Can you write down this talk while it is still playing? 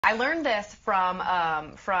I learned this from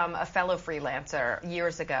a fellow freelancer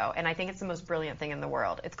years ago, and I think it's the most brilliant thing in the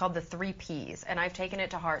world. It's called the 3 Ps, and I've taken it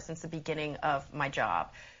to heart since the beginning of my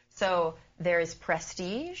job. So there is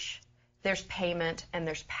prestige, there's payment, and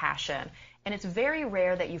there's passion. And it's very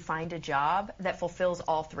rare that you find a job that fulfills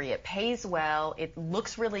all 3. It pays well, it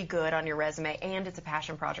looks really good on your resume, and it's a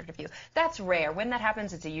passion project of you. That's rare. When that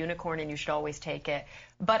happens, it's a unicorn, and you should always take it.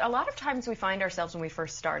 But a lot of times we find ourselves when we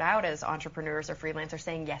first start out as entrepreneurs or freelancers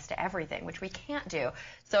saying yes to everything, which we can't do.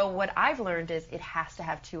 So what I've learned is it has to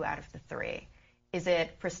have 2 out of the 3. Is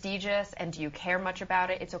it prestigious, and do you care much about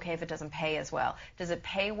it? It's okay if it doesn't pay as well. Does it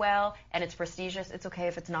pay well and it's prestigious? It's okay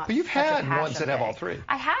if it's not. But you've had ones that have all 3.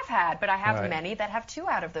 I have had, but I have many that have 2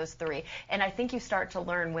 out of those 3. And I think you start to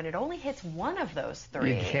learn when it only hits 1 of those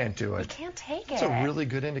 3. You can't do it. You can't take it. It's a really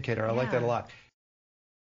good indicator. I like that a lot.